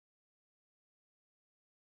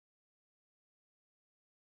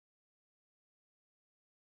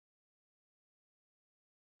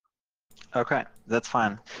Okay, that's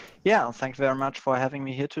fine. Yeah, thank you very much for having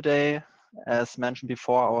me here today. As mentioned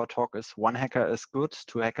before, our talk is one hacker is good,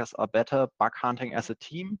 two hackers are better, bug hunting as a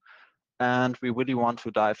team. And we really want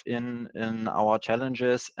to dive in our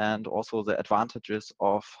challenges and also the advantages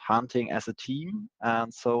of hunting as a team.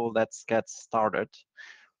 And so let's get started.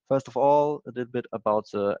 First of all, a little bit about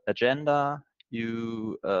the agenda.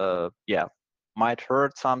 You might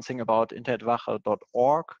heard something about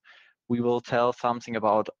internetwache.org. We will tell something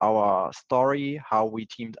about our story, how we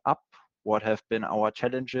teamed up, what have been our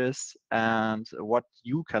challenges, and what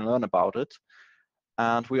you can learn about it.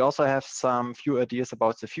 And we also have some few ideas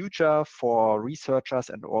about the future for researchers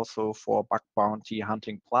and also for bug bounty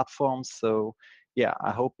hunting platforms. So yeah,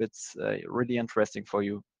 I hope it's really interesting for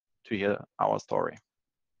you to hear our story.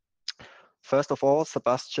 First of all,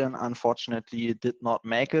 Sebastian unfortunately did not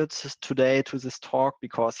make it today to this talk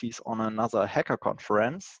because he's on another hacker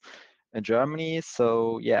conference in Germany.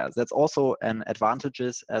 So yeah, that's also an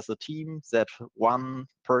advantages as a team that one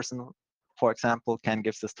person, for example, can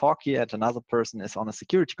give this talk here and another person is on a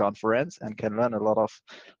security conference and can learn a lot of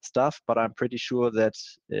stuff. But I'm pretty sure that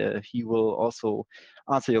he will also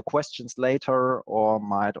answer your questions later or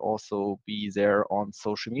might also be there on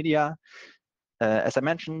social media. As I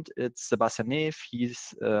mentioned, it's Sebastian Neef.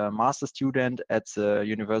 He's a master student at the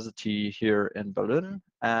university here in Berlin,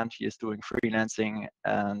 and he is doing freelancing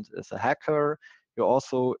and is a hacker. He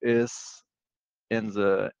also is in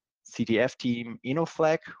the CTF team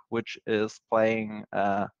InnoFlag, which is playing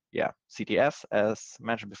CTF as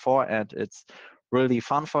mentioned before, and it's really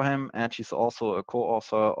fun for him. And he's also a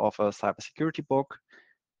co-author of a cybersecurity book,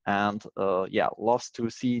 and loves to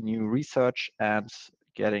see new research and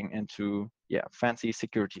getting into fancy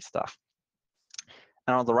security stuff.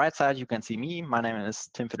 And on the right side, you can see me. My name is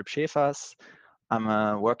Tim Philipp Schäfers.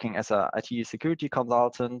 I'm working as an IT security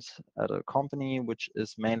consultant at a company which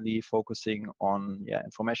is mainly focusing on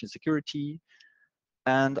information security.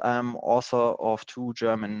 And I'm author of two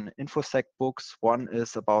German InfoSec books. One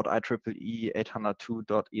is about IEEE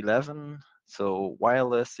 802.11, so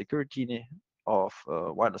wireless security of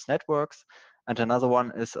wireless networks. And another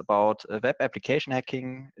one is about web application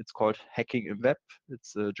hacking. It's called Hacking im Web.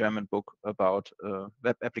 It's a German book about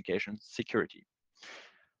web application security.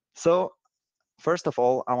 So first of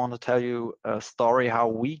all, I want to tell you a story how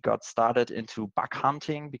we got started into bug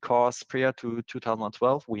hunting, because prior to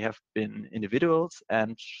 2012, we have been individuals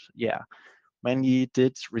and mainly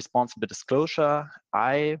did responsible disclosure.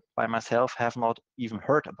 I, by myself, have not even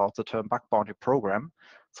heard about the term bug bounty program.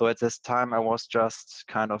 So at this time, I was just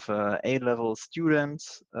kind of a A-level student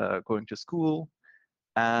going to school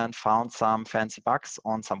and found some fancy bugs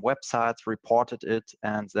on some websites, reported it,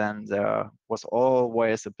 and then there was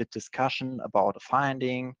always a bit discussion about a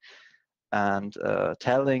finding and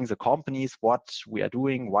telling the companies what we are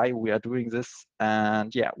doing, why we are doing this.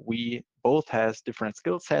 And yeah, we both has different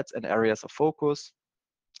skill sets and areas of focus.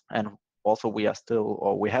 And also we are still,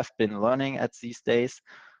 or we have been learning at these days.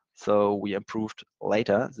 So we improved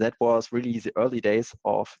later. That was really the early days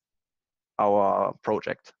of our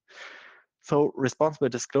project. So responsible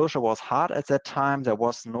disclosure was hard at that time. There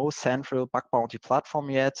was no central bug bounty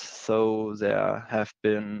platform yet. So there have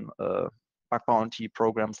been bug bounty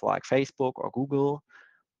programs like Facebook or Google,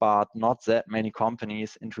 but not that many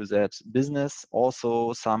companies into that business.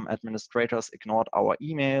 Also, some administrators ignored our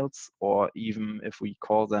emails, or even if we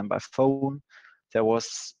call them by phone. There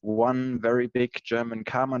was one very big German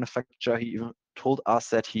car manufacturer. He even told us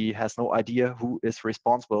that he has no idea who is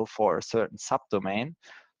responsible for a certain subdomain.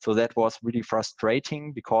 So that was really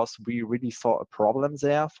frustrating because we really saw a problem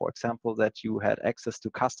there. For example, that you had access to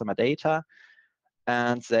customer data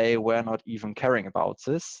and they were not even caring about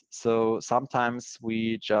this. So sometimes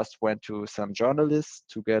we just went to some journalists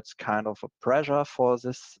to get kind of a pressure for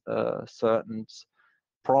this certain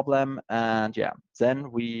problem. And yeah,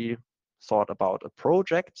 then we thought about a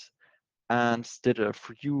project and did a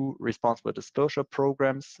few responsible disclosure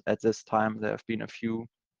programs. At this time, there have been a few.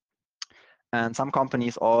 And some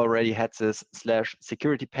companies already had this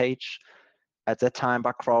 /security page. At that time,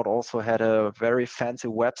 Bugcrowd also had a very fancy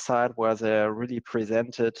website where they really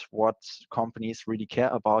presented what companies really care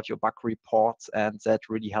about, your bug reports, and that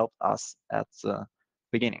really helped us at the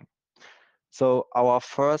beginning. So our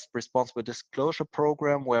first responsible disclosure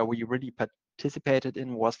program where we really participated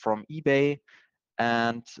in was from eBay.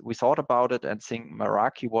 And we thought about it and think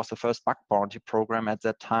Meraki was the first bug bounty program at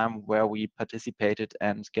that time where we participated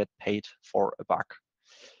and get paid for a bug.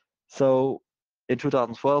 So in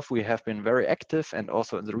 2012, we have been very active, and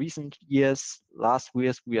also in the recent years, last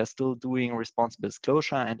years, we are still doing responsible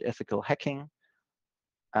disclosure and ethical hacking.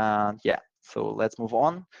 And yeah, so let's move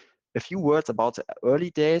on. A few words about the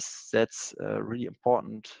early days. That's really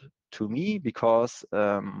important to me because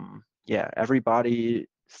yeah, everybody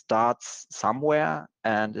starts somewhere,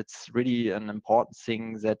 and it's really an important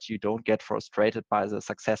thing that you don't get frustrated by the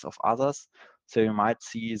success of others. So you might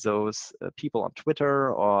see those people on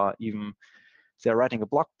Twitter, or even they're writing a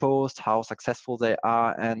blog post, how successful they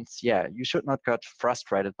are. And yeah, you should not get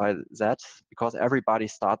frustrated by that, because everybody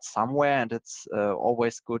starts somewhere, and it's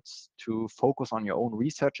always good to focus on your own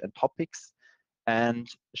research and topics and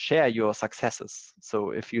share your successes.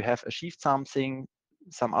 So if you have achieved something,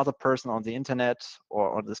 some other person on the internet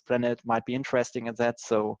or on this planet might be interesting in that.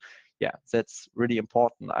 So yeah, that's really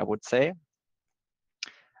important, I would say.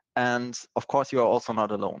 And of course, you are also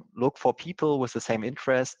not alone. Look for people with the same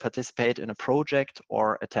interest, participate in a project,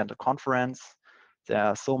 or attend a conference. There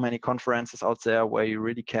are so many conferences out there where you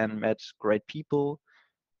really can meet great people,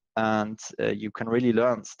 and you can really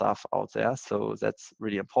learn stuff out there. So that's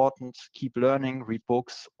really important. Keep learning, read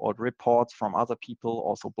books or reports from other people,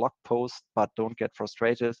 also blog posts, but don't get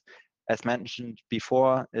frustrated. As mentioned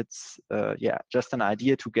before, it's yeah, just an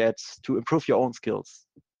idea to improve your own skills,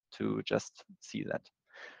 to just see that.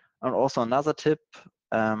 And also another tip,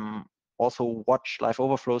 also watch Live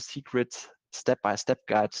Overflow's secret step-by-step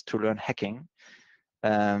guides to learn hacking.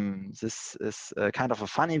 This is kind of a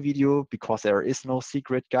funny video because there is no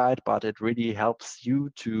secret guide, but it really helps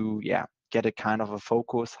you to get a kind of a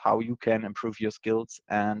focus how you can improve your skills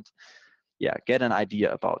and get an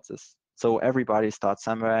idea about this. So everybody starts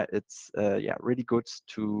somewhere. It's really good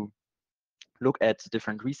to look at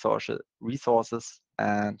different resources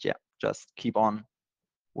and just keep on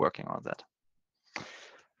working on that.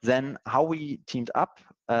 Then how we teamed up,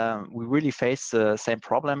 we really faced the same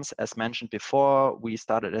problems as mentioned before. We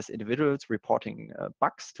started as individuals reporting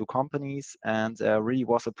bugs to companies, and there really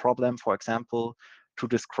was a problem, for example, to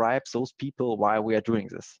describe those people why we are doing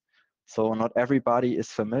this. So not everybody is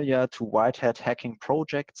familiar to white hat hacking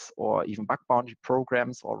projects or even bug bounty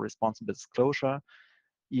programs or responsible disclosure.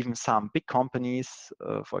 Even some big companies,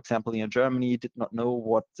 for example, in Germany, did not know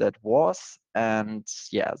what that was. And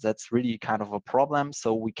yeah, that's really kind of a problem.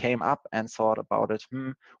 So we came up and thought about it.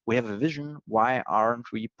 We have a vision. Why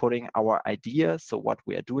aren't we putting our idea, so what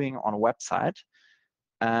we are doing, on a website?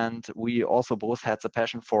 And we also both had the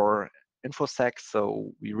passion for InfoSec.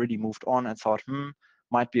 So we really moved on and thought,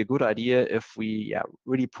 might be a good idea if we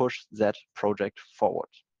really push that project forward.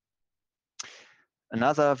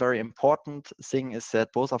 Another very important thing is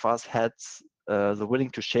that both of us had the willing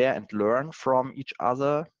to share and learn from each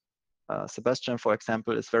other. Sebastian, for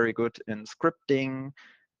example, is very good in scripting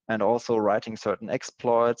and also writing certain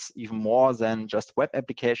exploits, even more than just web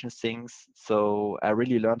application things. So I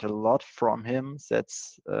really learned a lot from him.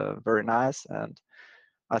 That's very nice. And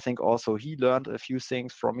I think also he learned a few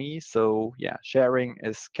things from me. So yeah, sharing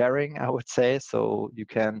is caring, I would say. So you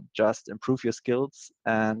can just improve your skills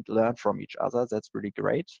and learn from each other. That's really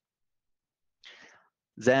great.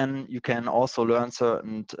 Then you can also learn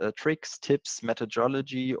certain tricks, tips,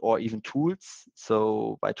 methodology, or even tools.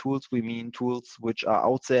 So by tools, we mean tools which are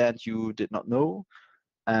out there and you did not know.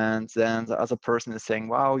 And then the other person is saying,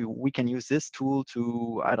 wow, we can use this tool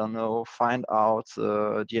to, I don't know, find out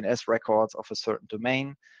DNS records of a certain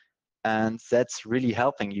domain. And that's really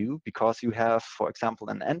helping you because you have, for example,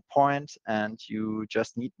 an endpoint and you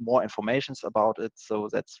just need more information about it. So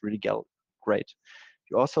that's really great.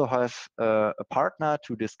 You also have a partner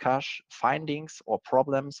to discuss findings or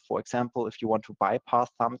problems. For example, if you want to bypass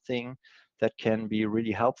something, that can be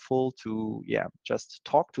really helpful to just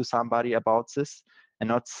talk to somebody about this and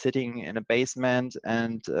not sitting in a basement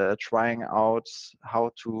and trying out how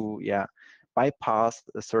to bypass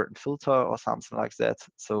a certain filter or something like that.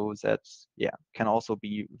 So that can also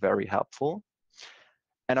be very helpful.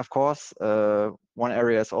 And of course, one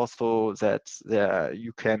area is also that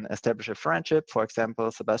you can establish a friendship. For example,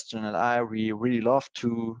 Sebastian and I, we really love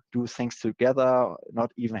to do things together,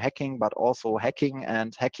 not even hacking, but also hacking.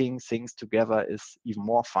 And hacking things together is even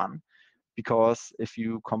more fun, because if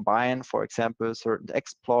you combine, for example, certain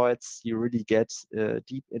exploits, you really get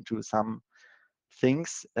deep into some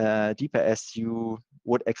things, deeper as you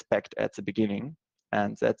would expect at the beginning.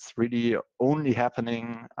 And that's really only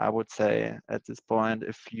happening, I would say, at this point,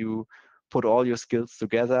 if you put all your skills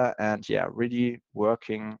together and really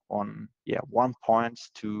working on one point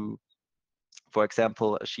to, for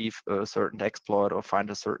example, achieve a certain exploit or find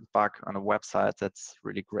a certain bug on a website. That's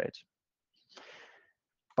really great.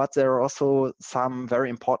 But there are also some very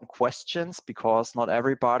important questions, because not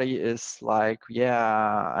everybody is like,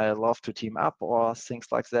 I love to team up or things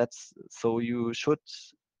like that. So you should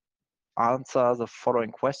answer the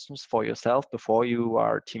following questions for yourself before you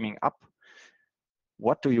are teaming up.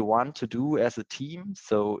 what do you want to do as a team?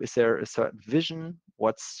 So is there a certain vision?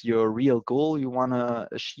 What's your real goal you want to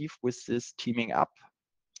achieve with this teaming up?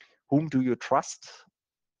 Whom do you trust?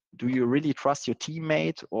 Do you really trust your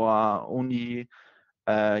teammate, or only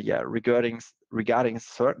regarding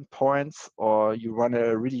certain points, or you want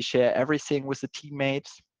to really share everything with the teammate?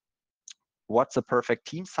 What's the perfect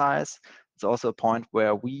team size? It's also a point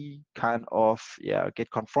where we kind of get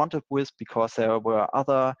confronted with, because there were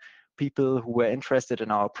other people who were interested in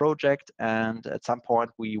our project, and at some point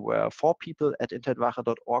we were 4 people at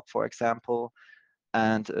internetwache.org, for example,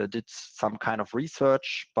 and did some kind of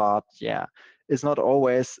research. But it's not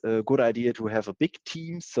always a good idea to have a big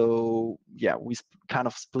team. So we kind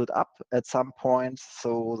of split up at some point.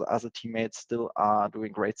 So the other teammates still are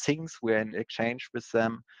doing great things. We're in exchange with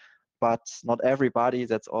them, but not everybody,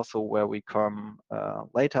 that's also where we come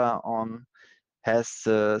later on, has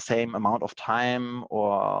the same amount of time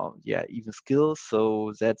or even skills.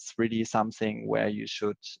 So that's really something where you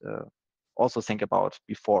should also think about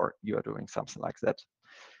before you are doing something like that.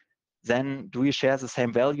 Then, do you share the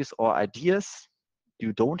same values or ideas?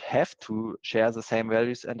 You don't have to share the same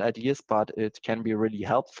values and ideas, but it can be really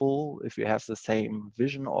helpful if you have the same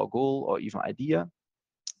vision or goal or even idea.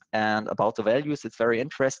 And about the values, it's very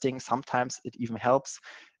interesting. Sometimes it even helps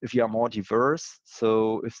if you are more diverse.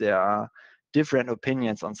 So if there are different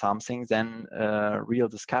opinions on something, then real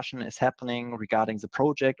discussion is happening regarding the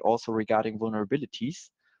project, also regarding vulnerabilities.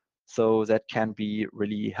 So that can be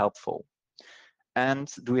really helpful.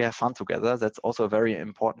 And do we have fun together? That's also a very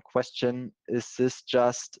important question. Is this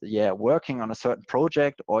just working on a certain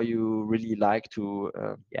project, or you really like to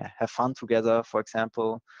have fun together? For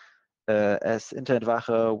example, as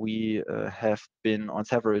Internetwache, we have been on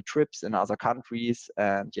several trips in other countries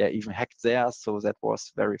and even hacked there. So that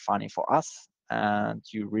was very funny for us. And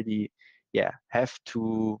you really have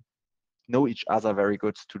to know each other very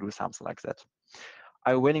good to do something like that.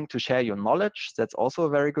 Are you willing to share your knowledge? That's also a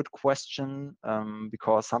very good question,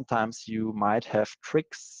 because sometimes you might have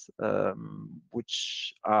tricks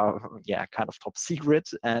which are kind of top secret.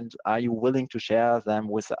 And are you willing to share them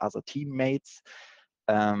with the other teammates?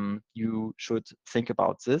 You should think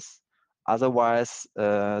about this. Otherwise,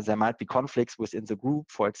 there might be conflicts within the group.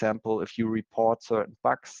 For example, if you report certain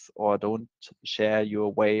bugs or don't share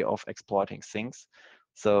your way of exploiting things.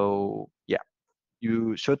 So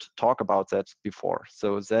you should talk about that before.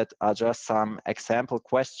 So that are just some example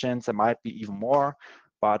questions. There might be even more,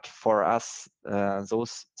 but for us,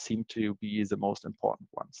 those seem to be the most important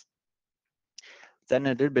ones. Then a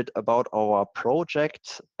little bit about our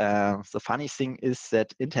project. The funny thing is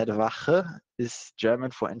that Internetwache is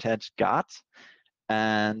German for Internet Guard.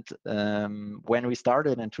 And when we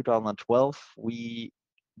started in 2012, we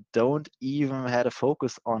don't even had a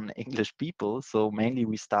focus on English people. So mainly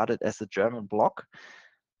we started as a German blog.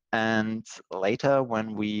 And later,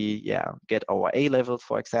 when we get our A levels,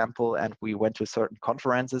 for example, and we went to certain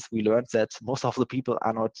conferences, we learned that most of the people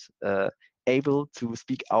are not able to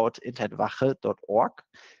speak out internetwache.org,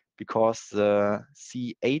 because the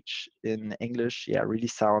CH in English really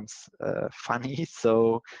sounds funny.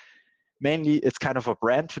 So mainly it's kind of a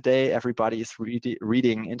brand today. Everybody is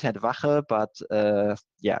reading Internetwache, but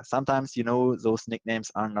sometimes those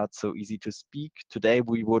nicknames are not so easy to speak. Today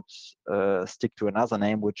we would stick to another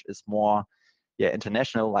name which is more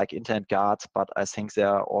international, like Internet Guard, but I think there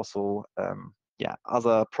are also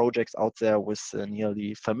other projects out there with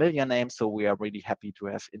nearly familiar names. So we are really happy to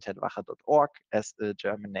have internetwache.org as a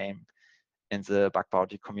German name in the bug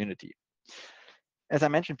bounty community. As I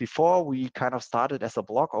mentioned before, we kind of started as a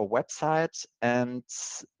blog or website, and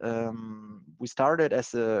we started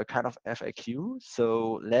as a kind of FAQ.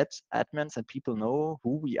 So let admins and people know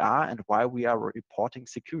who we are and why we are reporting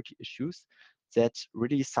security issues. That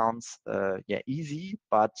really sounds easy,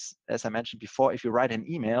 but as I mentioned before, if you write an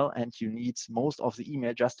email and you need most of the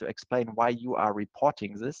email just to explain why you are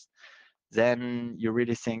reporting this, then you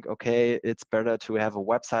really think, okay, it's better to have a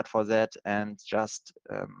website for that, and just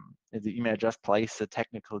in the email just place the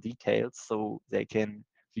technical details so they can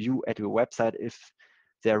view at your website if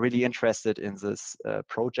they're really interested in this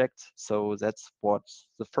project. So that's what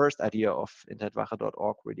the first idea of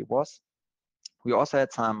internetwache.org really was. We also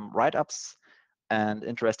had some write-ups and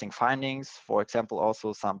interesting findings. For example,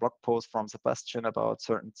 also some blog posts from Sebastian about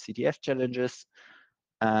certain CDF challenges.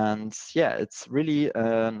 And it's really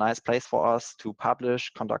a nice place for us to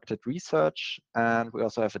publish conducted research. And we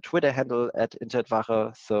also have a Twitter handle at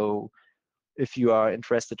Internetwache. So if you are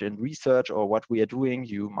interested in research or what we are doing,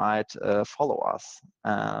 you might follow us.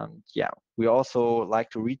 And we also like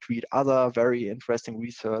to retweet other very interesting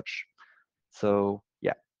research. So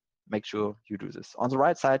make sure you do this. On the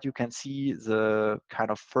right side, you can see the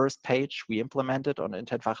kind of first page we implemented on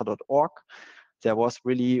intentwache.org. There was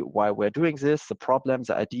really why we're doing this, the problem,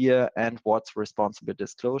 the idea, and what's responsible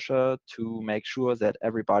disclosure to make sure that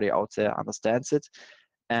everybody out there understands it.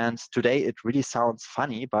 And today it really sounds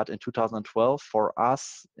funny, but in 2012 for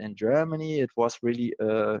us in Germany, it was really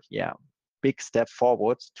a big step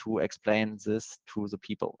forward to explain this to the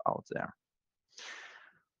people out there.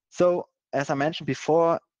 So as I mentioned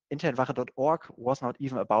before, intentwache.org was not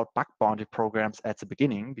even about bug bounty programs at the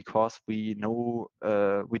beginning, because we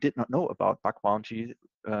did not know about bug bounty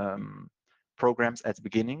programs at the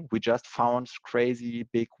beginning. We just found crazy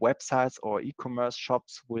big websites or e-commerce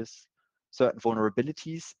shops with certain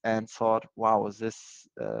vulnerabilities and thought, wow, this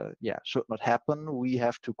should not happen. We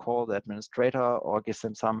have to call the administrator or give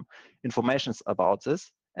them some information about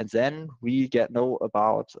this. And then we know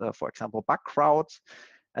about, for example, bug crowds.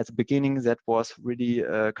 At the beginning, that was really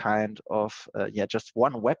a kind of just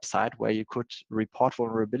one website where you could report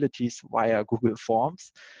vulnerabilities via Google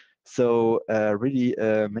Forms. So really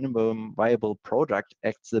a minimum viable product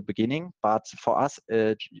at the beginning, but for us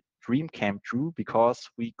a dream came true because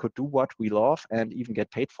we could do what we love and even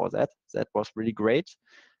get paid for that. That was really great.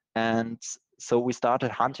 And so we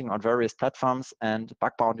started hunting on various platforms and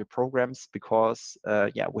bug bounty programs because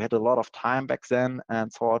we had a lot of time back then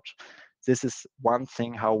and thought this is one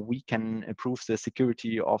thing how we can improve the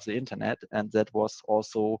security of the internet. And that was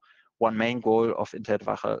also one main goal of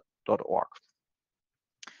intentwache.org.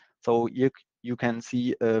 So you can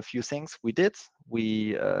see a few things we did.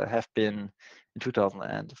 We have been in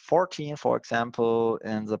 2014, for example,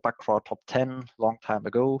 in the bug crowd top 10 long time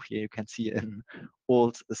ago. Here you can see an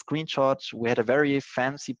old screenshot. We had a very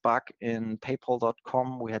fancy bug in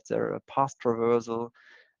paypal.com. We had there a path traversal.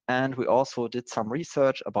 And we also did some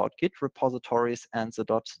research about Git repositories and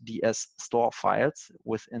the .ds store files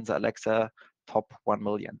within the Alexa top 1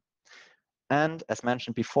 million. And as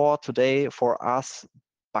mentioned before, today for us,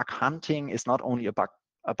 bug hunting is not only about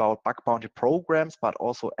bug bounty programs, but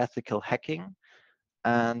also ethical hacking.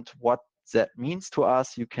 And what that means to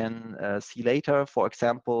us, you can see later. For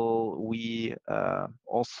example, we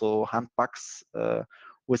also hunt bugs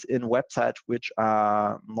within websites which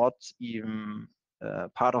are not even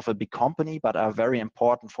part of a big company, but are very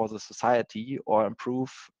important for the society or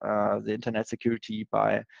improve the internet security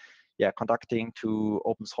by conducting to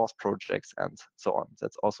open source projects and so on.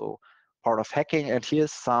 That's also part of hacking. And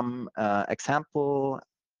here's some example.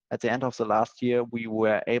 At the end of the last year, we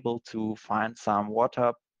were able to find some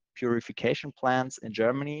water purification plants in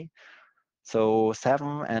Germany. So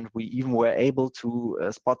 7, and we even were able to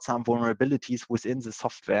spot some vulnerabilities within the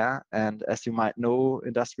software. And as you might know,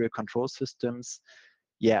 industrial control systems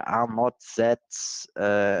are not that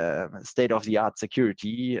state-of-the-art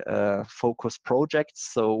security focused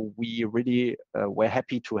projects. So we really were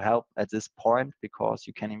happy to help at this point, because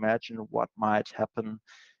you can imagine what might happen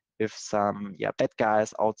if some bad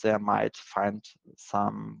guys out there might find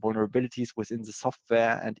some vulnerabilities within the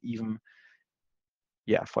software and even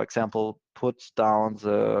for example, put down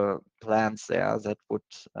the plans there. That would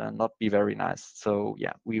not be very nice. So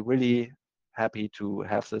we really happy to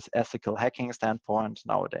have this ethical hacking standpoint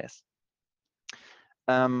nowadays.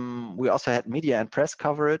 We also had media and press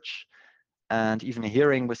coverage and even a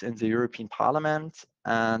hearing within the European Parliament.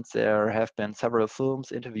 And there have been several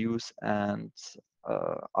films, interviews, and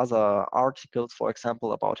other articles, for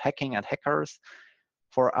example, about hacking and hackers.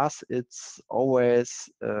 For us, it's always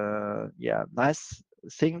nice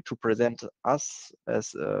thing to present us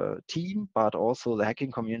as a team, but also the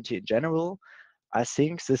hacking community in general. I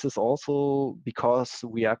think this is also because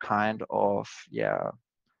we are kind of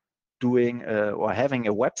doing or having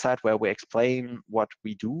a website where we explain what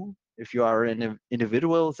we do. If you are an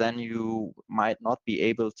individual, then you might not be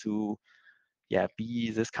able to be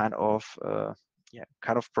this kind of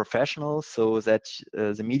professional, so that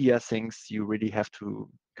the media thinks you really have to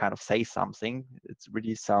kind of say something. It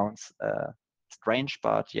really sounds strange,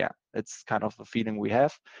 but it's kind of the feeling we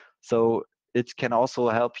have. So it can also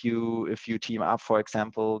help you if you team up, for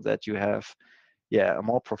example, that you have a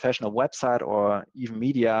more professional website, or even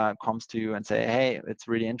media comes to you and say, hey, it's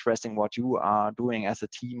really interesting what you are doing as a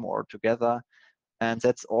team or together. And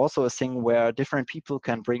that's also a thing where different people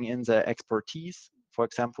can bring in their expertise. For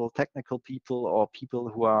example, technical people or people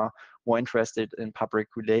who are more interested in public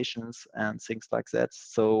relations and things like that.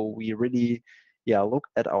 So we really look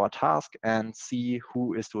at our task and see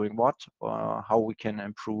who is doing what, or how we can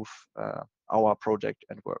improve our project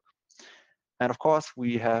and work. And of course,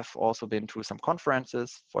 we have also been to some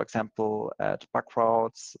conferences, for example, at Bug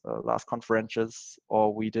Crowds, last conferences,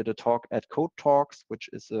 or we did a talk at Code Talks, which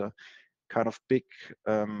is a kind of big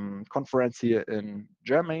conference here in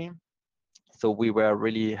Germany. So we were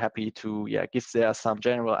really happy to give there some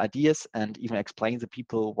general ideas and even explain to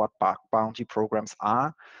people what bug bounty programs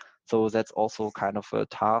are. So that's also kind of a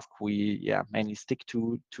task we mainly stick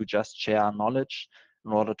to just share knowledge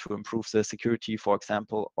in order to improve the security, for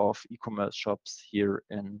example, of e-commerce shops here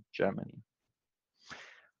in Germany.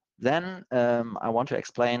 Then I want to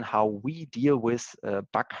explain how we deal with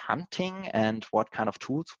bug hunting and what kind of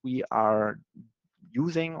tools we are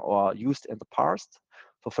using or used in the past.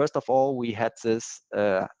 So first of all, we had this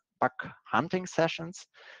bug hunting sessions.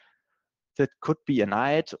 That could be a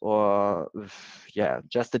night or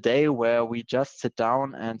just a day where we just sit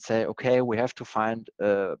down and say, okay, we have to find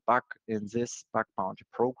a bug in this bug bounty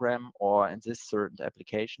program or in this certain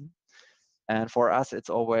application. And for us, it's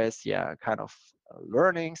always kind of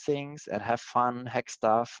learning things and have fun, hack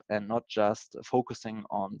stuff, and not just focusing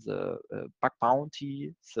on the bug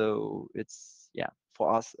bounty. So it's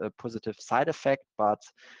for us a positive side effect, but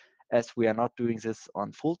as we are not doing this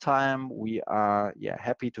on full time, we are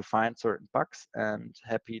happy to find certain bugs and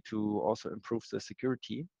happy to also improve the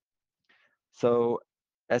security. So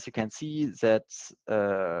as you can see that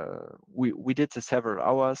we did the several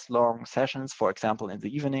hours long sessions, for example, in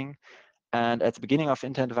the evening. And at the beginning of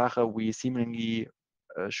Intentwache, we seemingly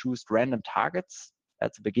choose random targets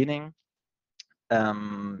at the beginning,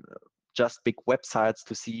 just big websites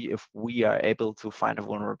to see if we are able to find a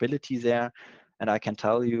vulnerability there. And I can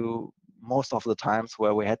tell you, most of the times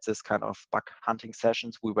where we had this kind of bug hunting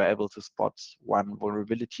sessions, we were able to spot one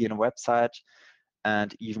vulnerability in a website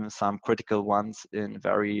and even some critical ones in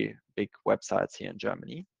very big websites here in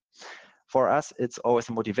Germany. For us, it's always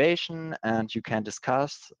a motivation, and you can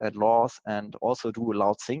discuss at laws and also do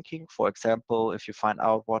loud thinking. For example, if you find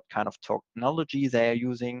out what kind of technology they are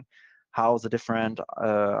using, how the different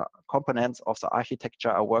components of the architecture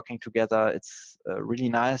are working together, it's really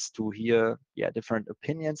nice to hear different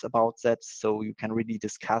opinions about that. So you can really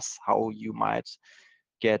discuss how you might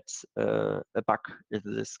get a bug in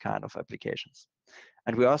this kind of applications.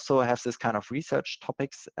 And we also have this kind of research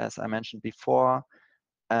topics, as I mentioned before.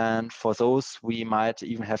 And for those, we might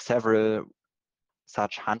even have several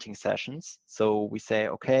such hunting sessions. So we say,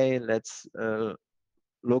 okay, let's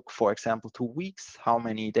look, for example, 2 weeks, how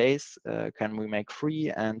many days can we make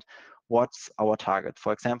free and what's our target?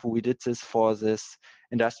 For example, we did this for this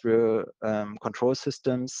industrial control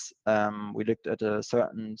systems. We looked at a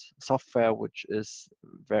certain software which is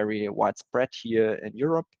very widespread here in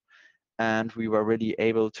Europe. And we were really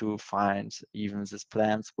able to find even these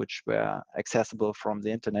plans which were accessible from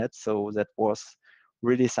the internet. So that was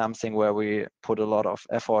really something where we put a lot of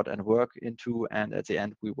effort and work into. And at the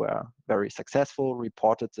end, we were very successful,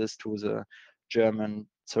 reported this to the German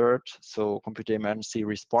CERT, so Computer Emergency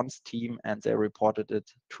Response Team, and they reported it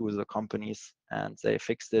to the companies and they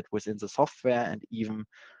fixed it within the software and even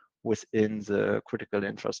within the critical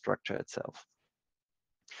infrastructure itself.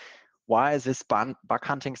 Why these bug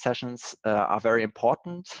hunting sessions are very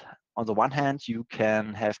important. On the one hand, you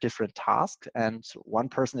can have different tasks, and one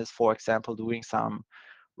person is, for example, doing some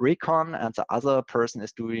recon, and the other person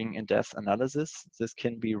is doing in-depth analysis. This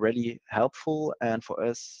can be really helpful, and for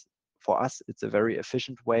us, it's a very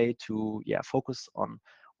efficient way to focus on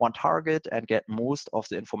one target and get most of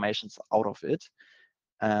the information out of it.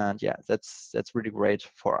 And that's really great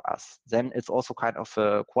for us. Then it's also kind of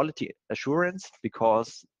a quality assurance,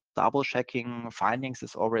 because double checking findings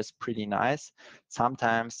is always pretty nice.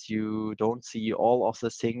 Sometimes you don't see all of the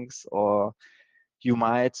things, or you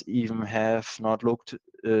might even have not looked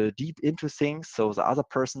deep into things, so the other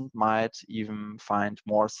person might even find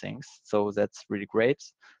more things. So that's really great.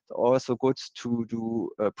 It's also good to do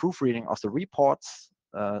proofreading of the reports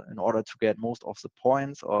in order to get most of the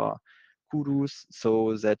points or kudos,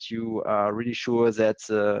 so that you are really sure that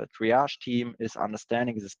the triage team is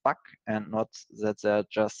understanding this bug and not that they're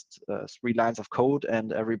just 3 lines of code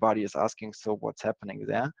and everybody is asking, so what's happening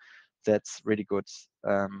there? That's really good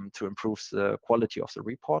to improve the quality of the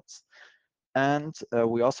reports. And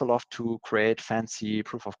we also love to create fancy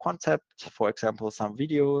proof of concept, for example, some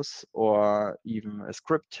videos or even a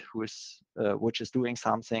script which is doing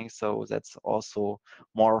something. So that's also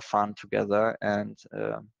more fun together. And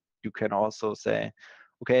you can also say,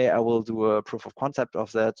 okay, I will do a proof of concept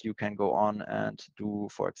of that. You can go on and do,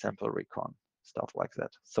 for example, recon, stuff like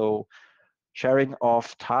that. So sharing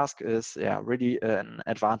of task is really an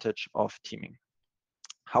advantage of teaming.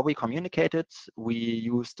 How we communicated, we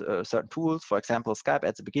used certain tools, for example, Skype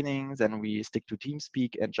at the beginning, then we stick to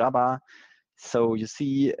TeamSpeak and Java. So you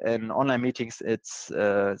see in online meetings,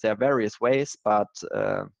 there are various ways, but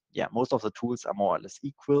yeah, most of the tools are more or less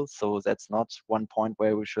equal. So that's not one point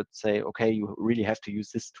where we should say, okay, you really have to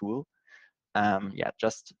use this tool. Yeah,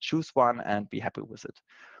 just choose one and be happy with it.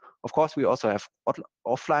 Of course, we also have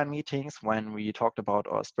offline meetings when we talked about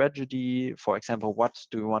our strategy. For example, what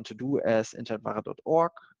do we want to do as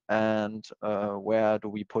internetwache.org, and where do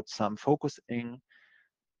we put some focus in?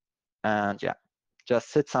 And yeah,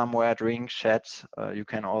 just sit somewhere, drink, chat. You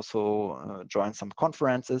can also join some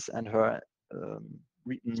conferences and hear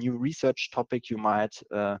new research topic you might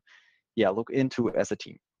yeah, look into as a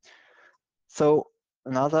team. So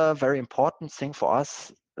another very important thing for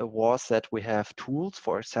us was that we have tools,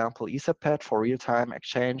 for example, Etherpad for real-time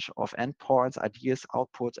exchange of endpoints, ideas,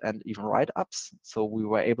 output, and even write-ups. So we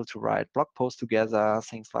were able to write blog posts together,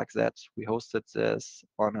 things like that. We hosted this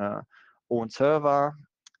on our own server,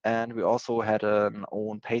 and we also had an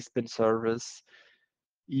own pastebin service,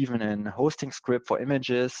 even in hosting script for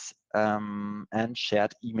images, and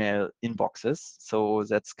shared email inboxes. So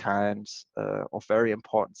that's kind of very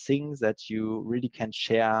important things that you really can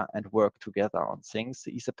share and work together on things.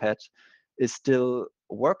 The Etherpad is still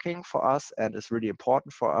working for us and is really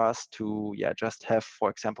important for us to, yeah, just have, for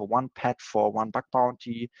example, one pad for one bug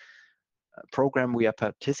bounty program we are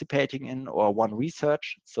participating in, or one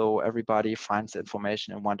research, so everybody finds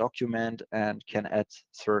information in one document and can add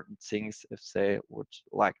certain things if they would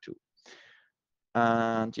like to.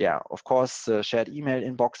 And yeah, of course, shared email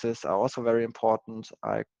inboxes are also very important.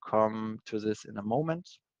 I come to this in a moment,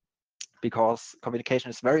 because communication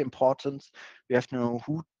is very important. We have to know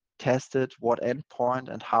who tested what endpoint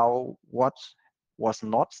and how, what was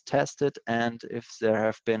not tested, and if there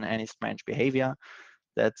have been any strange behavior.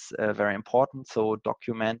 That's very important. So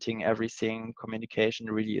documenting everything, communication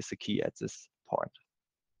really is the key at this point.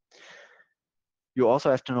 You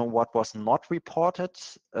also have to know what was not reported.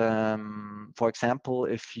 For example,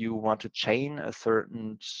 if you want to chain a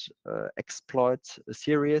certain exploit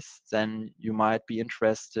series, then you might be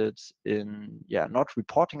interested in, yeah, not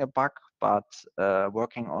reporting a bug, but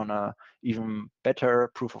working on a even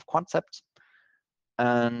better proof of concept.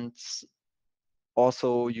 And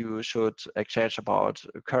also, you should exchange about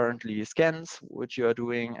currently scans which you are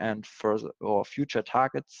doing and further or future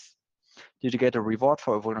targets. Did you get a reward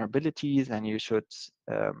for vulnerabilities? And you should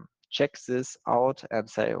check this out and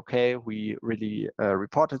say, okay, we really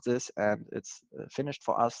reported this and it's finished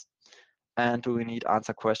for us. And do we need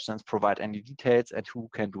answer questions, provide any details, and who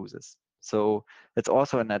can do this? So it's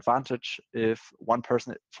also an advantage if one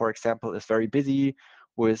person, for example, is very busy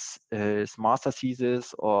with his master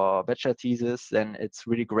thesis or bachelor thesis, then it's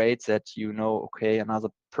really great that you know, okay, another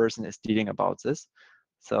person is dealing about this.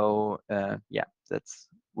 So yeah, that's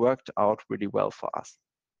worked out really well for us.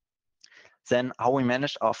 Then how we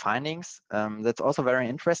managed our findings, that's also very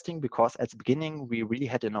interesting, because at the beginning we really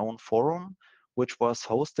had an own forum which was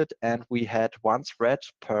hosted, and we had one thread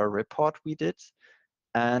per report we did.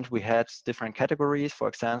 And we had different categories, for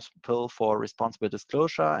example, for responsible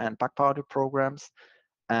disclosure and bug bounty programs.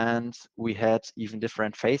 And we had even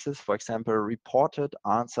different phases, for example, reported,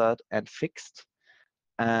 answered, and fixed.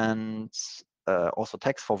 And also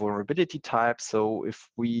tags for vulnerability types. So if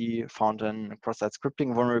we found a cross-site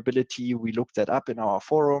scripting vulnerability, we looked that up in our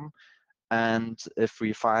forum. And if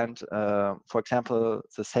we find, for example,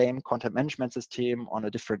 the same content management system on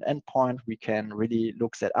a different endpoint, we can really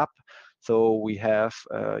look that up. So we have,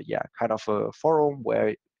 yeah, kind of a forum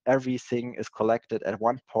where everything is collected at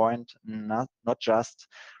one point, not just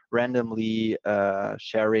randomly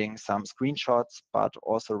sharing some screenshots, but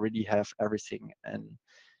also really have everything in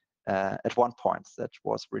at one point. That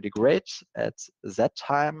was really great at that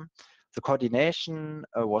time. The coordination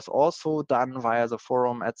was also done via the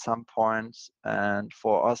forum at some point. And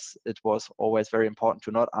for us, it was always very important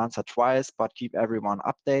to not answer twice, but keep everyone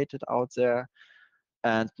updated out there.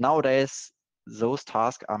 And nowadays, those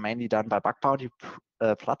tasks are mainly done by bug bounty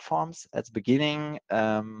platforms. At the beginning,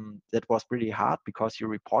 that was really hard because you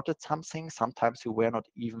reported something. Sometimes you were not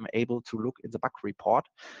even able to look in the bug report.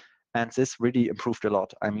 And this really improved a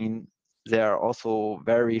lot. I mean, there are also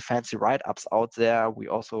very fancy write-ups out there. We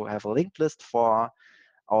also have a linked list for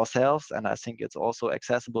ourselves, and I think it's also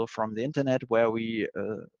accessible from the internet, where we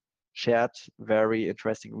shared very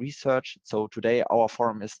interesting research. So today our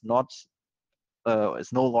forum is no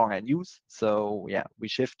longer in use. So yeah, we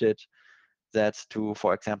shifted that to,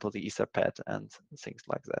 for example, the Etherpad and things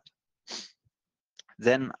like that.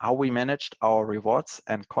 Then how we managed our rewards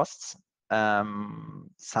and costs.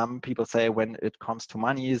 Some people say when it comes to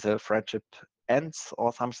money, the friendship ends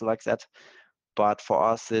or something like that. But for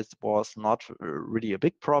us, it was not really a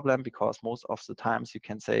big problem, because most of the times you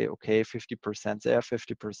can say, okay, 50% there,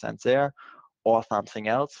 50% there. or something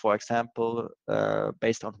else. For example,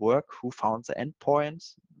 based on work, who found the endpoint?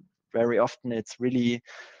 Very often it's really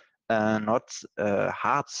not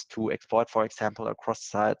hard to exploit, for example, a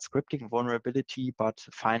cross-site scripting vulnerability, but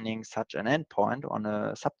finding such an endpoint on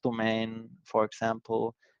a subdomain, for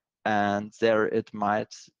example, and there it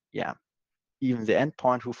might, yeah, even the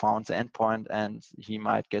endpoint who found the endpoint, and he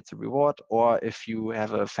might get the reward. Or if you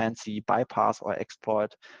have a fancy bypass or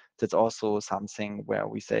exploit, that's also something where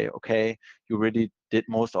we say, okay, you really did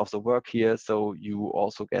most of the work here, so you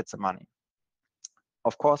also get the money.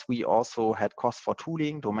 Of course, we also had costs for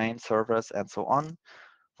tooling, domain servers, and so on.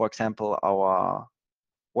 For example, our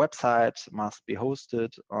website must be hosted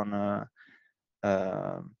on a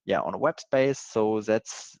on a web space. So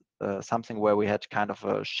that's something where we had kind of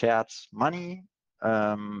a shared money.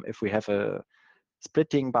 If we have a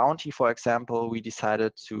splitting bounty, for example, we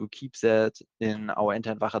decided to keep that in our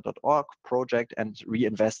internetwache.org project and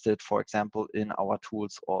reinvest it, for example, in our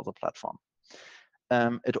tools or the platform.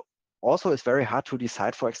 It also is very hard to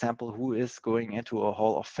decide, for example, who is going into a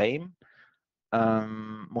Hall of Fame.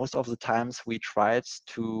 Most of the times we tried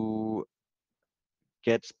to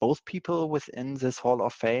get both people within this Hall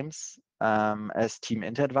of Fames as Team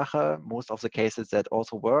Internetwache. Most of the cases that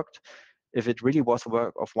also worked. If it really was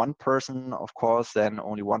work of one person, of course, then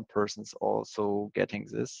only one person's also getting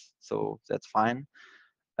this, so that's fine.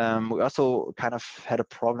 We also kind of had a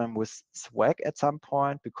problem with swag at some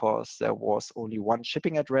point because there was only one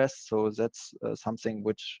shipping address, so that's something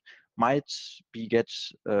which might get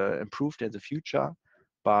improved in the future.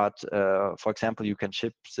 But for example, you can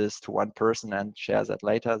ship this to one person and share that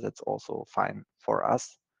later. That's also fine for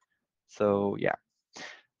us. So yeah.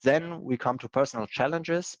 Then we come to personal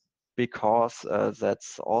challenges, because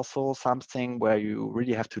that's also something where you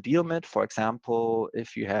really have to deal with. For example,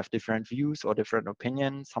 if you have different views or different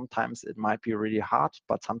opinions, sometimes it might be really hard,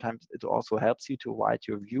 but sometimes it also helps you to write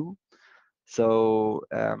your view. So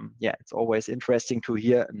yeah, it's always interesting to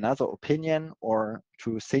hear another opinion or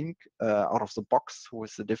to think out of the box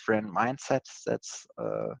with the different mindsets. That's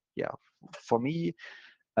yeah, for me,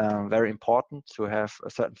 very important to have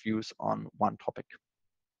certain views on one topic.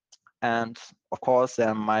 And of course,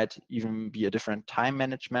 there might even be a different time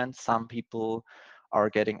management. Some people are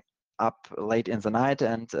getting up late in the night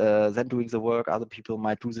and then doing the work. Other people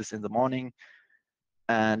might do this in the morning.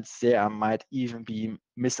 And there might even be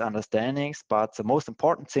misunderstandings. But the most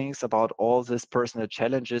important things about all these personal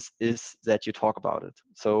challenges is that you talk about it.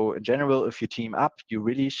 So in general, if you team up, you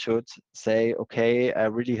really should say, okay, I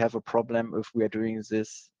really have a problem if we are doing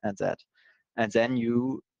this and that. And then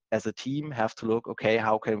you, as a team, have to look, okay,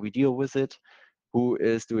 how can we deal with it? Who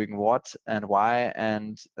is doing what and why?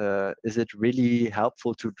 And is it really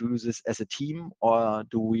helpful to do this as a team, or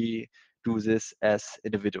do we do this as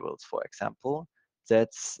individuals, for example?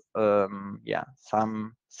 That's yeah,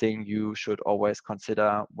 something you should always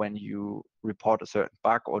consider when you report a certain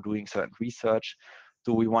bug or doing certain research.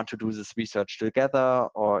 Do we want to do this research together,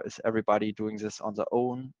 or is everybody doing this on their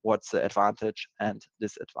own? What's the advantage and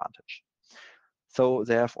disadvantage? So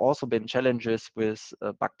there have also been challenges with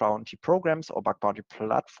bug bounty programs or bug bounty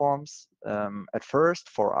platforms. At first,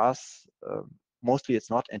 for us, mostly it's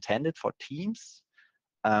not intended for teams.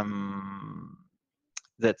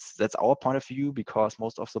 That's our point of view, because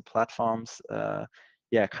most of the platforms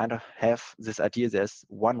yeah, kind of have this idea there's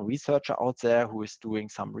one researcher out there who is doing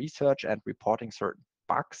some research and reporting certain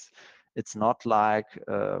bugs. It's not like,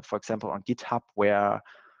 for example, on GitHub, where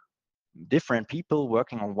different people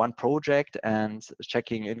working on one project and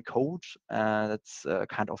checking in code. That's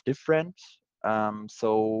kind of different.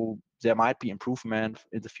 So there might be improvement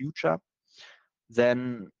in the future.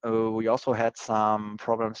 Then we also had some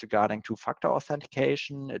problems regarding two-factor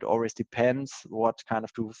authentication. It always depends what kind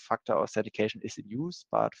of two-factor authentication is in use.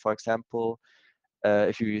 But for example,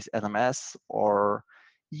 if you use SMS or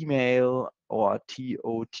email or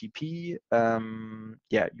TOTP,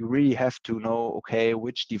 yeah, you really have to know, okay,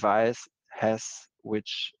 which device has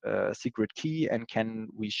which secret key and can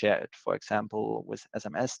we share it. For example, with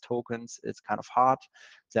SMS tokens, it's kind of hard.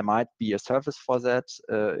 There might be a service for that.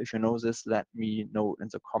 If you know this, let me know in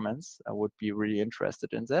the comments. I would be really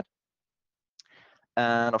interested in that.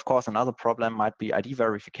 And of course, another problem might be ID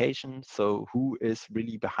verification. So who is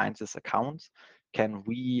really behind this account? Can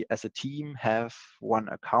we as a team have one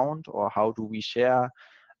account, or how do we share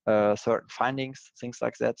certain findings, things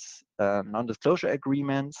like that? Non-disclosure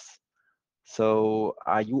agreements. So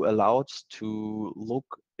are you allowed to look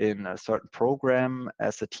in a certain program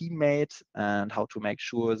as a teammate, and how to make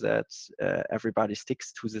sure that everybody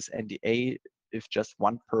sticks to this NDA if just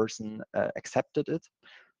one person accepted it?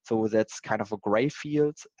 So that's kind of a gray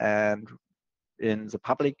field, and in the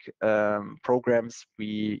public programs,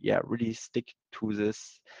 we really stick to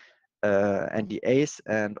this NDAs,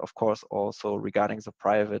 and of course also regarding the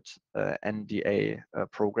private NDA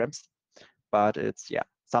programs. But it's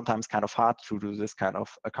sometimes kind of hard to do this kind of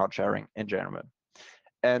account sharing in general.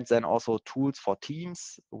 And then also tools for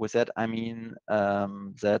teams. With that, I mean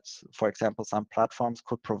that, for example, some platforms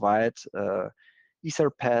could provide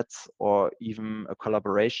Etherpads or even a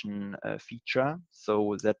collaboration feature.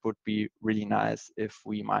 So that would be really nice if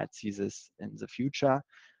we might see this in the future.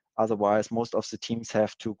 Otherwise, most of the teams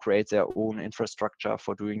have to create their own infrastructure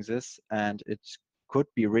for doing this, and it could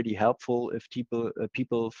be really helpful if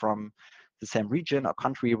people from the same region or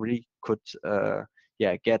country really could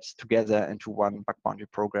get together into one bug bounty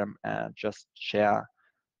program and just share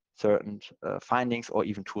certain findings or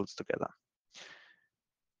even tools together.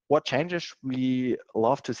 What changes we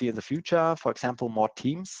love to see in the future? For example, more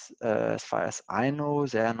teams. As far as I know,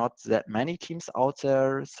 there are not that many teams out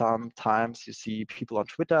there. Sometimes you see people on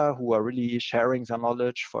Twitter who are really sharing their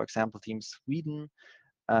knowledge. For example, Team Sweden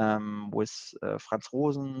with Franz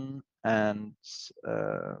Rosen and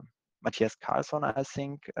Matthias Karlsson, I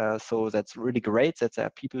think. So that's really great that there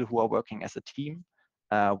are people who are working as a team.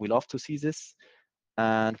 We love to see this.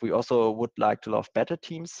 And we also would like to love better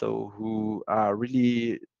teams, so who are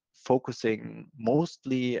really focusing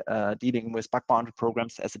mostly dealing with bug bounty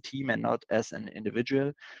programs as a team and not as an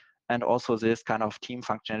individual. And also this kind of team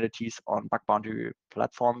functionalities on bug bounty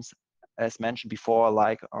platforms, as mentioned before,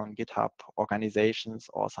 like on GitHub organizations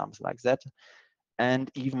or something like that.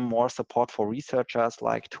 And even more support for researchers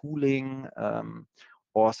like tooling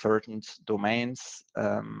or certain domains.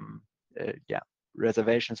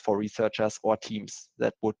 Reservations for researchers or teams.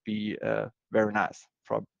 That would be very nice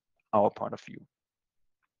from our point of view.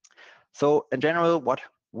 So in general, what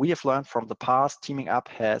we have learned from the past, teaming up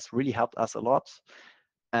has really helped us a lot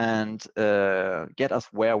and get us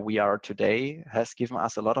where we are today, has given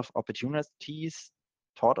us a lot of opportunities,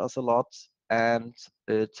 taught us a lot, and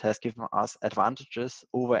it has given us advantages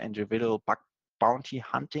over individual bug bounty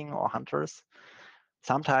hunting or hunters.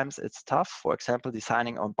 Sometimes it's tough, for example,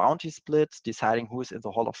 deciding on bounty splits, deciding who's in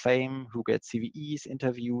the Hall of Fame, who gets CVEs,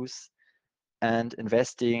 interviews, and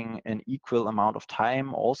investing an equal amount of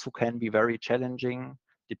time also can be very challenging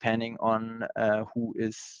depending on who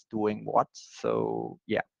is doing what. So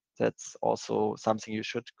that's also something you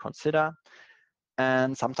should consider.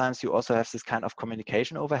 And sometimes you also have this kind of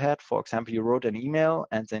communication overhead. For example, you wrote an email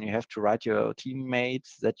and then you have to write your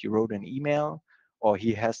teammates that you wrote an email, or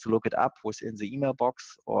he has to look it up within the email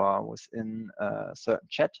box or within a certain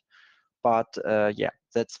chat. But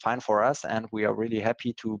that's fine for us, and we are really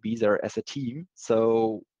happy to be there as a team.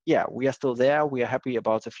 So we are still there. We are happy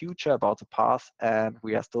about the future, about the path, and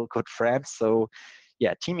we are still good friends. So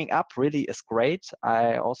teaming up really is great.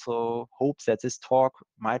 I also hope that this talk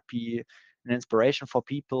might be an inspiration for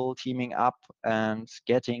people teaming up and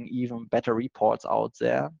getting even better reports out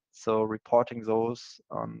there. So reporting those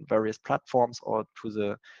on various platforms or to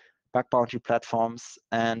the bug bounty platforms.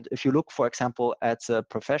 And if you look, for example, at the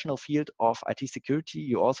professional field of IT security,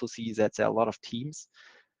 you also see that there are a lot of teams.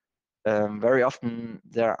 Very often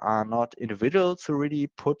there are not individuals who really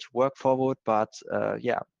put work forward, but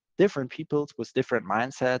different people with different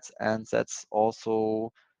mindsets. And that's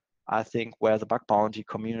also, I think, where the bug bounty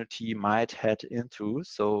community might head into.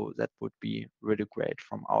 So that would be really great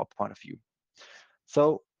from our point of view.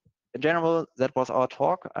 So in general, that was our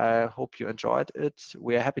talk. I hope you enjoyed it.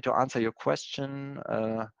 We are happy to answer your question.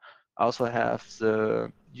 I also have the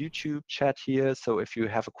YouTube chat here. So if you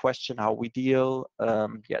have a question how we deal,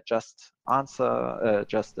 just answer,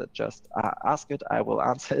 just ask it. I will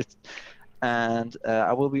answer it. And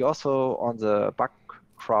I will be also on the Bug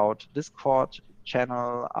Crowd Discord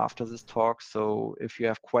channel after this talk. So if you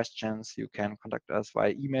have questions, you can contact us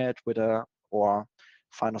via email, Twitter, or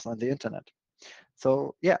find us on the internet.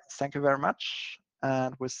 So thank you very much.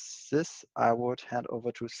 And with this, I would hand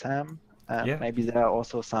over to Sam. And maybe there are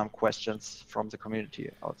also some questions from the community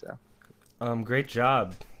out there. Great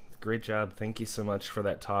job. Great job. Thank you so much for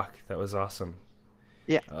that talk. That was awesome.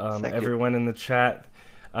 Yeah, everyone in the chat,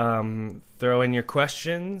 throw in your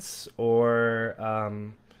questions or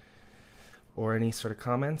any sort of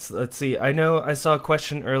comments. Let's see. I saw a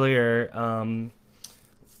question earlier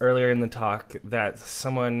in the talk that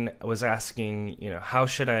someone was asking, how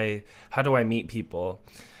do I meet people?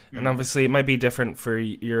 And obviously it might be different for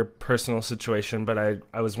your personal situation, but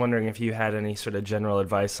I was wondering if you had any sort of general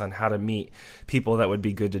advice on how to meet people that would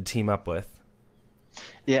be good to team up with.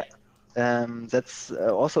 Yeah, that's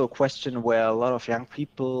also a question where a lot of young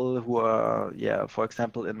people who are, for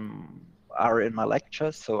example, in are in my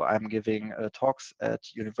lectures. So I'm giving talks at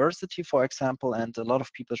university, for example, and a lot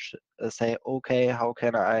of people say, okay, how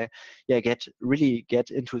can I really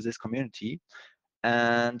get into this community?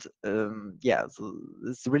 And yeah, so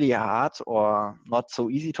it's really hard or not so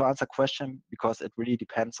easy to answer question because it really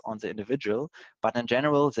depends on the individual. But in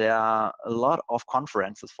general, there are a lot of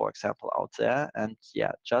conferences, for example, out there. And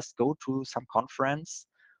yeah, just go to some conference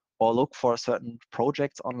or look for certain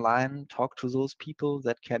projects online, talk to those people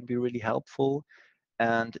that can be really helpful.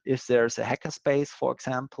 And if there's a hackerspace, for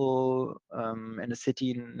example, in a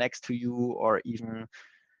city next to you, or even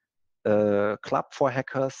club for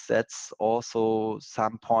hackers, that's also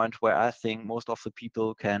some point where I think most of the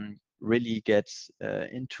people can really get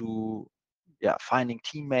into finding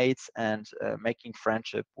teammates and making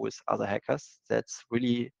friendship with other hackers. That's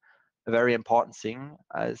really a very important thing.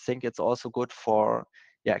 I think it's also good for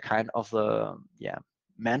kind of the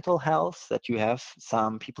mental health, that you have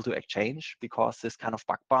some people to exchange, because this kind of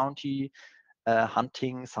bug bounty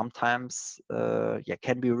hunting sometimes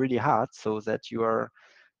can be really hard, so that you are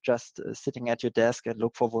just sitting at your desk and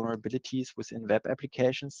look for vulnerabilities within web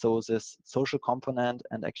applications. So this social component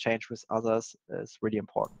and exchange with others is really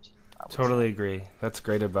important, I would say. Totally agree. That's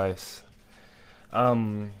great advice.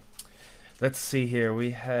 Um, let's see here.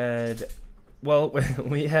 Well,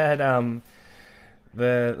 we had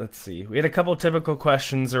let's see. We had a couple typical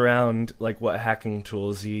questions around like what hacking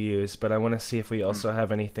tools you use, but I want to see if we Mm. also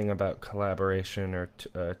have anything about collaboration or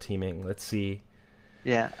teaming. Let's see.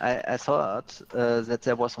 Yeah, I thought that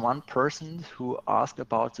there was one person who asked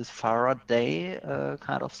about this Faraday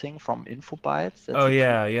kind of thing from Infobytes. Oh That's a tool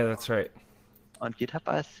yeah, yeah, that's right. on GitHub,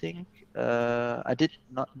 I think. I did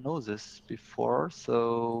not know this before,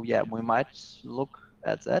 so yeah, we might look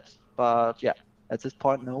at that. But yeah, at this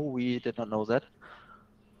point, no, we did not know that.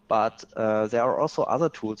 But there are also other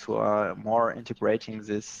tools who are more integrating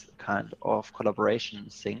this kind of collaboration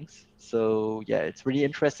things. So yeah, it's really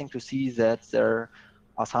interesting to see that there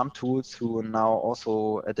are some tools who now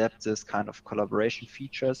also adapt this kind of collaboration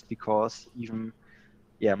features, because even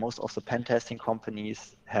most of the pen testing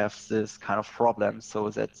companies have this kind of problem, so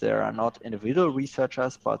that there are not individual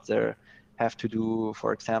researchers, but they have to do,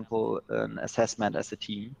 for example, an assessment as a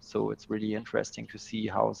team. So it's really interesting to see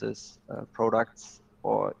how this products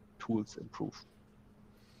or tools improve.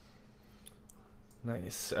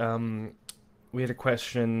 Nice. We had a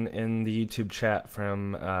question in the YouTube chat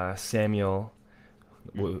from Samuel,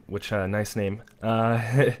 Mm. which nice name.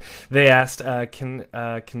 They asked, can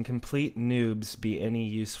complete noobs be any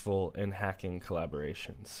useful in hacking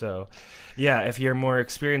collaboration? So, yeah, if you're a more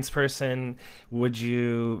experienced person, would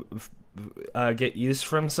you get use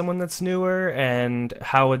from someone that's newer, and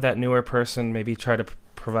how would that newer person maybe try to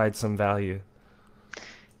provide some value?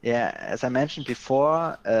 Yeah, as I mentioned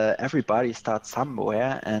before, everybody starts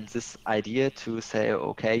somewhere, and this idea to say,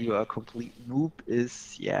 okay, you are a complete noob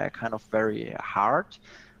is, kind of very hard.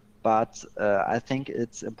 But I think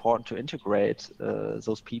it's important to integrate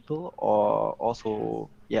those people, or also,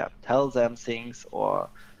 tell them things or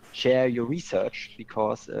share your research,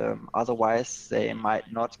 because otherwise they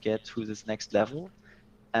might not get to this next level.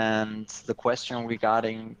 And the question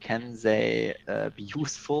regarding can they be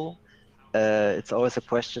useful, it's always a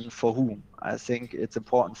question for whom. I think it's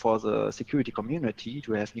important for the security community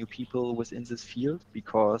to have new people within this field,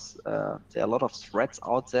 because there are a lot of threats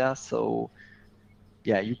out there. So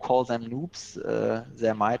you call them noobs,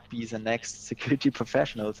 there might be the next security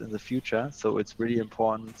professionals in the future. So it's really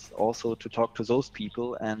important also to talk to those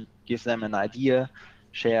people and give them an idea,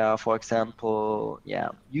 share, for example,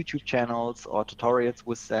 YouTube channels or tutorials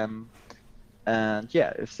with them. And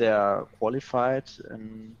if they are qualified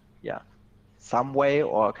in some way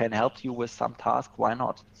or can help you with some task, why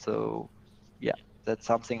not? So yeah, that's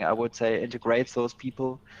something I would say integrates those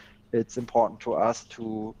people. It's important to us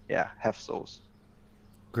to have those.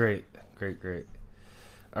 Great, great, great.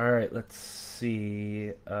 All right, let's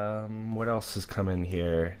see. What else has come in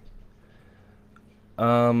here?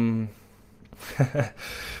 Um,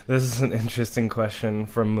 this is an interesting question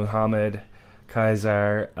from Muhammad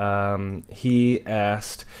Kaiser. He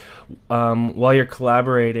asked, while you're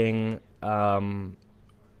collaborating,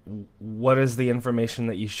 what is the information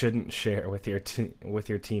that you shouldn't share with with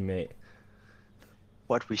your teammate?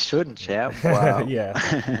 What we shouldn't share, wow.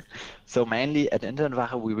 Yeah. So mainly at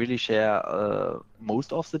Internetwache, we really share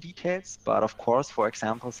most of the details. But of course, for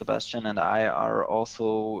example, Sebastian and I are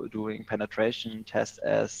also doing penetration tests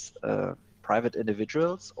as private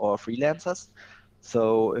individuals or freelancers.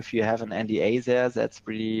 So if you have an NDA there, that's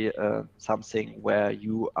really something where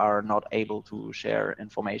you are not able to share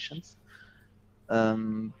information.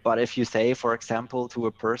 But if you say, for example, to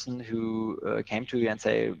a person who came to you and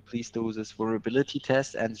say, please do this vulnerability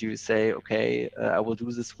test, and you say, okay, I will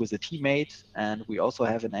do this with a teammate, and we also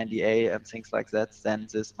have an NDA and things like that, then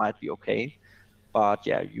this might be okay. But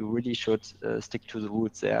yeah, you really should stick to the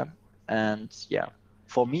rules there. And yeah,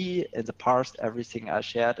 for me, in the past, everything I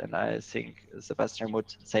shared, and I think Sebastian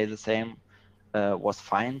would say the same, was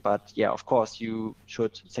fine. But yeah, of course, you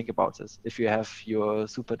should think about this. If you have your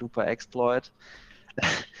super duper exploit,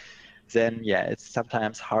 then yeah, it's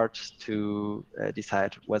sometimes hard to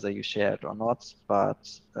decide whether you share it or not. But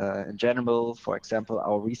in general, for example,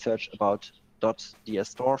 our research about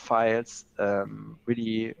 .ds files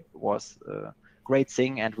really was a great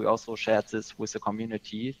thing, and we also shared this with the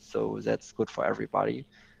community, so that's good for everybody.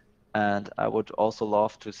 And I would also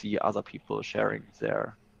love to see other people sharing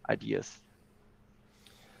their ideas.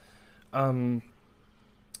 Um,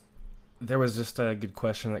 there was just a good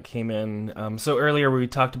question that came in. So earlier we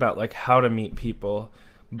talked about like how to meet people,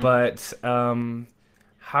 Mhm. but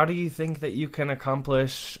how do you think that you can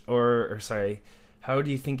accomplish, or sorry, how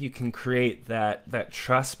do you think you can create that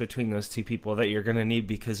trust between those two people that you're going to need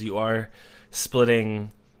because you are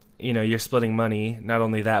splitting, you're splitting money. Not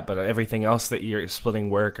only that, but everything else that you're splitting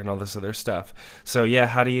work and all this other stuff. So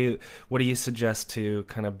yeah, what do you suggest to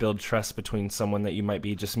kind of build trust between someone that you might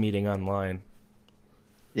be just meeting online?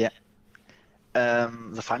 Yeah.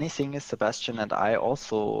 The funny thing is, Sebastian and I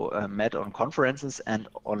also met on conferences and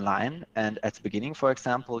online. And at the beginning, for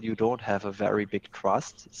example, you don't have a very big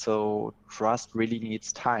trust. So trust really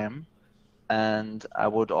needs time. And I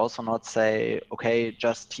would also not say, okay,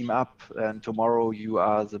 just team up and tomorrow you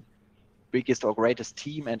are the biggest or greatest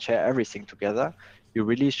team and share everything together. You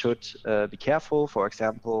really should be careful. For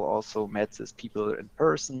example, also met these people in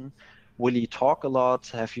person, really talk a lot,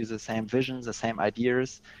 have you the same vision, the same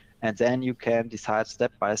ideas, and then you can decide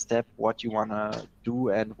step by step what you want to do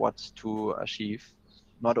and what to achieve,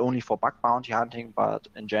 not only for bug bounty hunting, but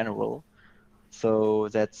in general. So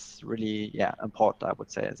that's really, yeah, important, I would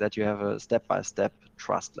say, that you have a step by step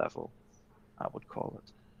trust level, I would call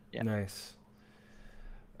it. Yeah. Nice.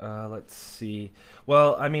 Let's see.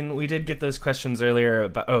 Well, I mean, we did get those questions earlier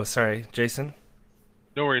about. Oh, sorry, Jason.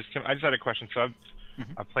 No worries, Tim. I just had a question. So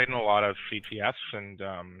Mhm. I've played in a lot of CTS, and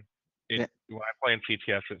it Yeah. when I play in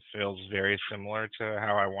CTS, it feels very similar to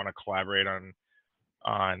how I want to collaborate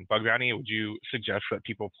on bug bounty. Would you suggest that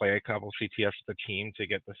people play a couple CTS with the team to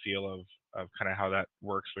get the feel of kind of how that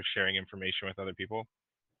works with sharing information with other people?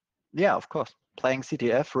 Yeah, of course. Playing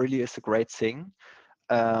CTF really is a great thing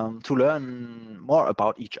to learn more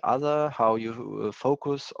about each other, how you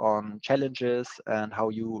focus on challenges, and how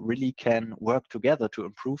you really can work together to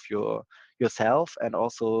improve yourself and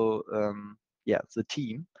also yeah, the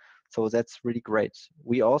team. So that's really great.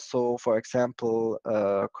 We also, for example,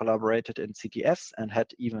 collaborated in CTFs and had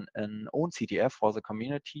even an own CTF for the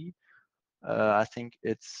community. I think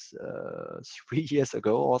it's 3 years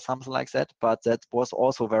ago or something like that, but that was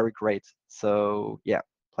also very great. So yeah,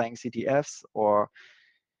 playing CTFs or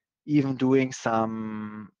even doing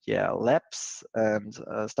some labs and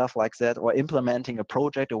stuff like that, or implementing a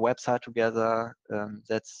project, a website together.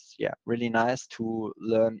 That's really nice to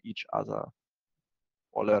learn each other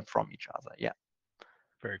or learn from each other. Yeah.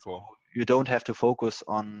 Very So cool. you don't have to focus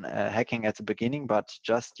on hacking at the beginning, but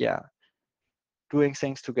just doing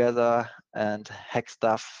things together and hack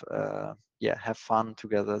stuff. Have fun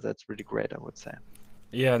together. That's really great, I would say.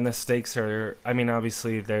 Yeah, and the stakes are. I mean,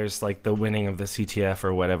 obviously, there's like the winning of the CTF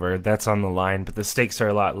or whatever. That's on the line, but the stakes are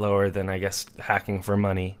a lot lower than I guess hacking for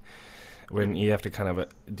money, when Mhm. you have to kind of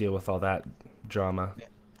deal with all that drama. Yeah.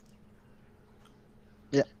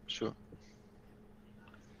 Yeah, sure.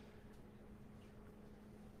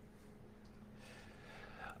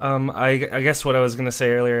 I guess what I was gonna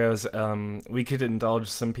say earlier was we could indulge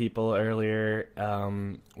some people earlier.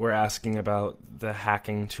 Were asking about the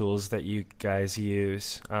hacking tools that you guys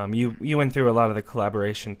use. You went through a lot of the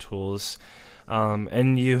collaboration tools,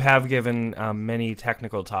 and you have given many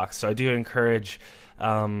technical talks. So I do encourage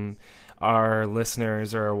um, our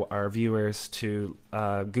listeners or our viewers to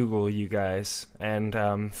Google you guys and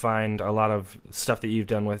find a lot of stuff that you've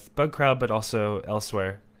done with BugCrowd, but also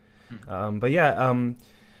elsewhere. Mhm. But yeah.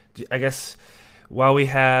 I guess while we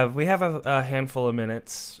have a handful of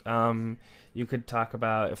minutes, you could talk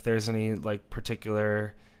about if there's any like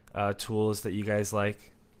particular tools that you guys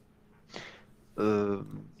like.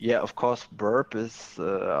 Yeah, of course, Burp is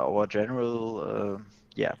our general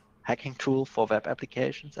hacking tool for web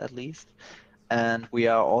applications at least. And we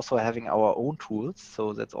are also having our own tools.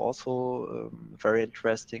 So that's also very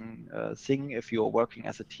interesting thing. If you're working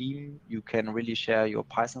as a team, you can really share your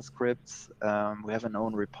Python scripts. We have an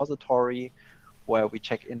own repository where we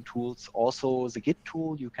check in tools. Also, the Git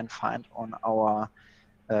tool you can find on our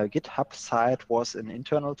GitHub site was an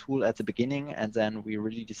internal tool at the beginning, and then we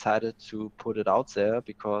really decided to put it out there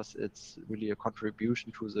because it's really a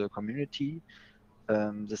contribution to the community.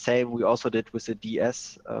 The same we also did with the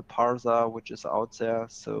DS parser, which is out there.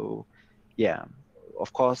 So yeah,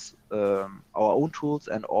 of course, our own tools,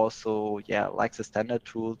 and also, yeah, like the standard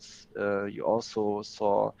tools, you also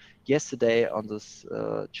saw yesterday on this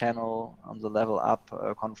channel, on the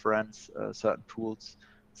LevelUp conference, certain tools.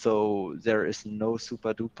 So there is no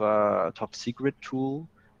super duper top secret tool.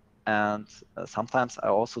 And sometimes I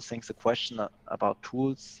also think the question about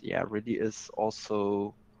tools, yeah, really is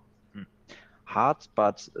also hard,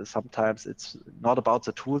 but sometimes it's not about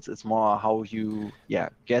the tools, it's more how you, yeah,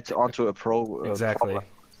 get onto a problem, Exactly. for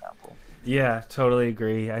example. Yeah, totally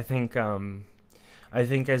agree. I think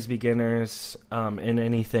as beginners in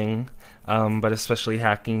anything, but especially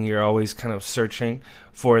hacking, you're always kind of searching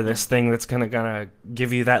for this thing that's gonna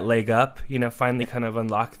give you that leg up, you know, finally kind of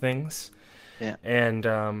unlock things. Yeah.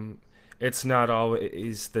 And it's not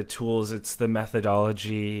always the tools, it's the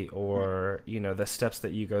methodology or, you know, the steps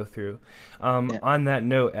that you go through. Yeah. On that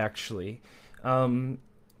note, actually, when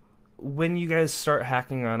you guys start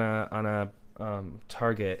hacking on a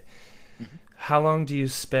target, Mhm. how long do you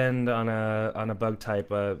spend on a bug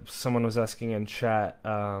type? Someone was asking in chat.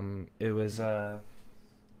 It was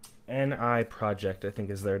NI Project, I think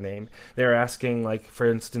is their name. They're asking, like, for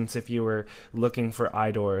instance, if you were looking for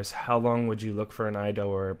IDORs, how long would you look for an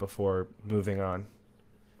IDOR before moving on?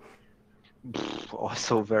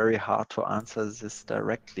 Also very hard to answer this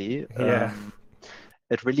directly. Yeah.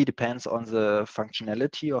 It really depends on the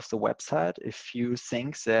functionality of the website. If you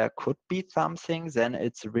think there could be something, then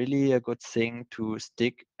it's really a good thing to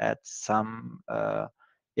stick at some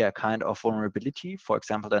yeah, kind of vulnerability, for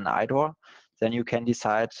example, an IDOR. Then you can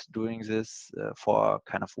decide doing this for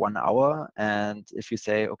kind of 1 hour. And if you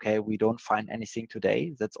say, okay, we don't find anything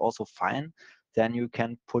today, that's also fine. Then you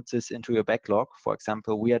can put this into your backlog. For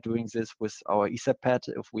example, we are doing this with our Etherpad.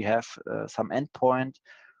 If we have some endpoint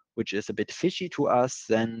which is a bit fishy to us,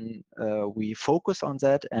 then we focus on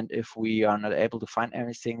that. And if we are not able to find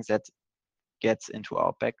anything, that gets into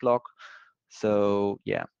our backlog. So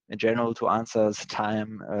yeah, in general, to answer the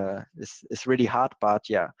time is really hard, but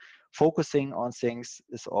yeah, focusing on things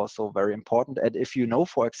is also very important. And if you know,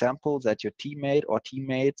 for example, that your teammate or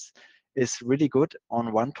teammates is really good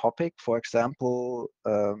on one topic, for example,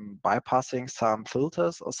 bypassing some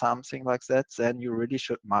filters or something like that, then you really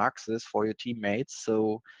should mark this for your teammates.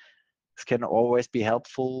 So this can always be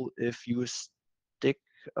helpful if you stick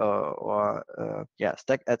or yeah,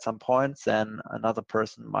 stack at some points, then another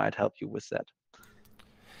person might help you with that.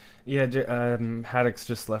 Yeah, Haddix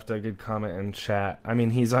just left a good comment in chat. I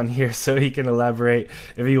mean, he's on here, so he can elaborate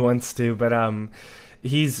if he wants to. But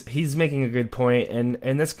he's making a good point,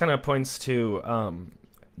 and this kind of points to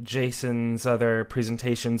Jason's other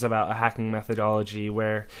presentations about a hacking methodology,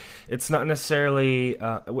 where it's not necessarily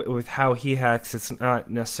with how he hacks. It's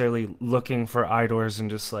not necessarily looking for IDORs and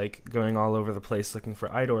just like going all over the place looking for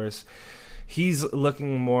IDORs. He's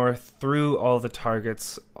looking more through all the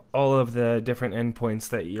targets, all of the different endpoints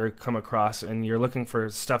that you're come across, and you're looking for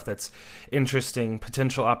stuff that's interesting,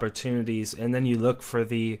 potential opportunities, and then you look for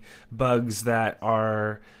the bugs that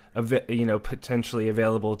are, you know, potentially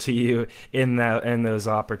available to you in those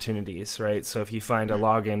opportunities, right? So if you find a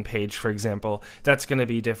login page, for example, that's going to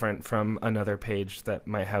be different from another page that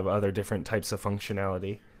might have other different types of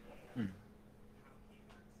functionality.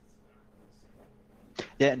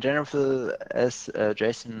 Yeah, in general, as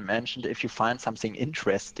Jason mentioned, if you find something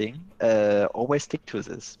interesting, always stick to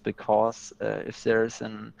this, because if there's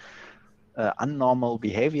an unnormal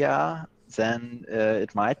behavior, then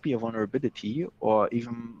it might be a vulnerability, or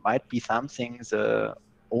even might be something the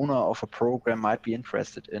owner of a program might be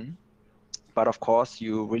interested in. But of course,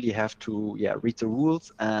 you really have to, yeah, read the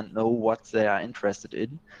rules and know what they are interested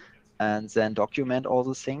in, and then document all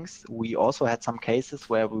the things. We also had some cases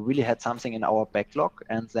where we really had something in our backlog,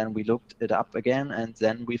 and then we looked it up again, and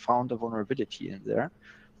then we found a vulnerability in there.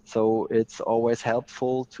 So it's always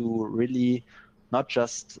helpful to really not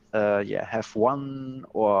just yeah, have 1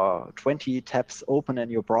 or 20 tabs open in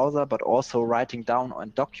your browser, but also writing down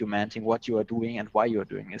and documenting what you are doing and why you are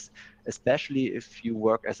doing this, especially if you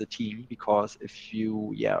work as a team, because if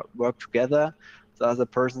you, yeah, work together, the other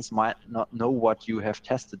persons might not know what you have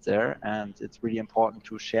tested there, and it's really important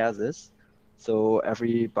to share this so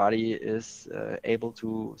everybody is able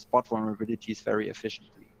to spot vulnerabilities very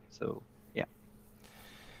efficiently. So yeah.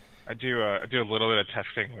 I do a little bit of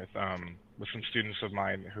testing with some students of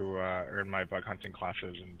mine who are in my bug hunting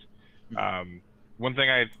classes, and one thing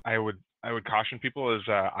I would I would caution people is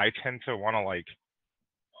I tend to want to like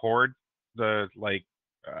hoard the like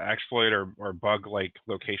exploit or bug like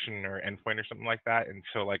location or endpoint or something like that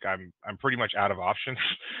until like I'm pretty much out of options,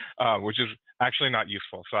 which is actually not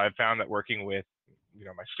useful. So I've found that working with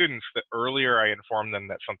my students, the earlier I inform them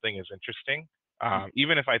that something is interesting,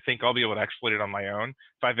 even if I think I'll be able to exploit it on my own,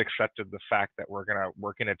 if I've accepted the fact that we're gonna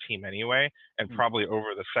work in a team anyway, and probably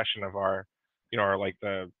over the session of our our like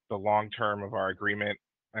the long term of our agreement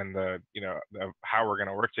and the how we're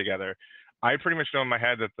gonna work together, I pretty much know in my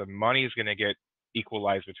head that the money is going to get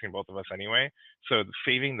equalized between both of us anyway. So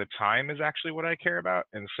saving the time is actually what I care about.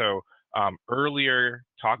 And so earlier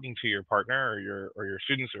talking to your partner or your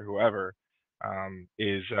students or whoever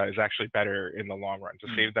is actually better in the long run to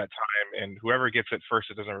save that time. And whoever gets it first,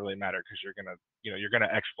 it doesn't really matter because you're gonna you're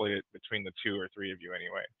gonna exploit it between the 2 or 3 of you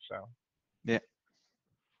anyway. So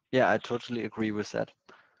yeah, I totally agree with that.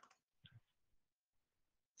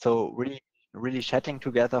 So really chatting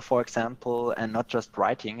together, for example, and not just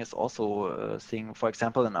writing is also a thing. For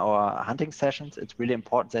example, in our hunting sessions, it's really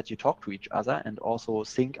important that you talk to each other and also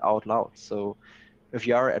think out loud. So if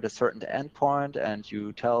you are at a certain endpoint and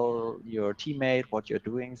you tell your teammate what you're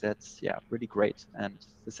doing, that's really great. And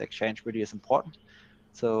this exchange really is important.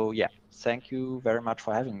 So yeah, thank you very much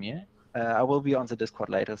for having me. I will be on the Discord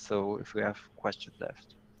later, so if you have questions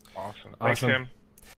left. awesome. Thanks, Awesome. Tim.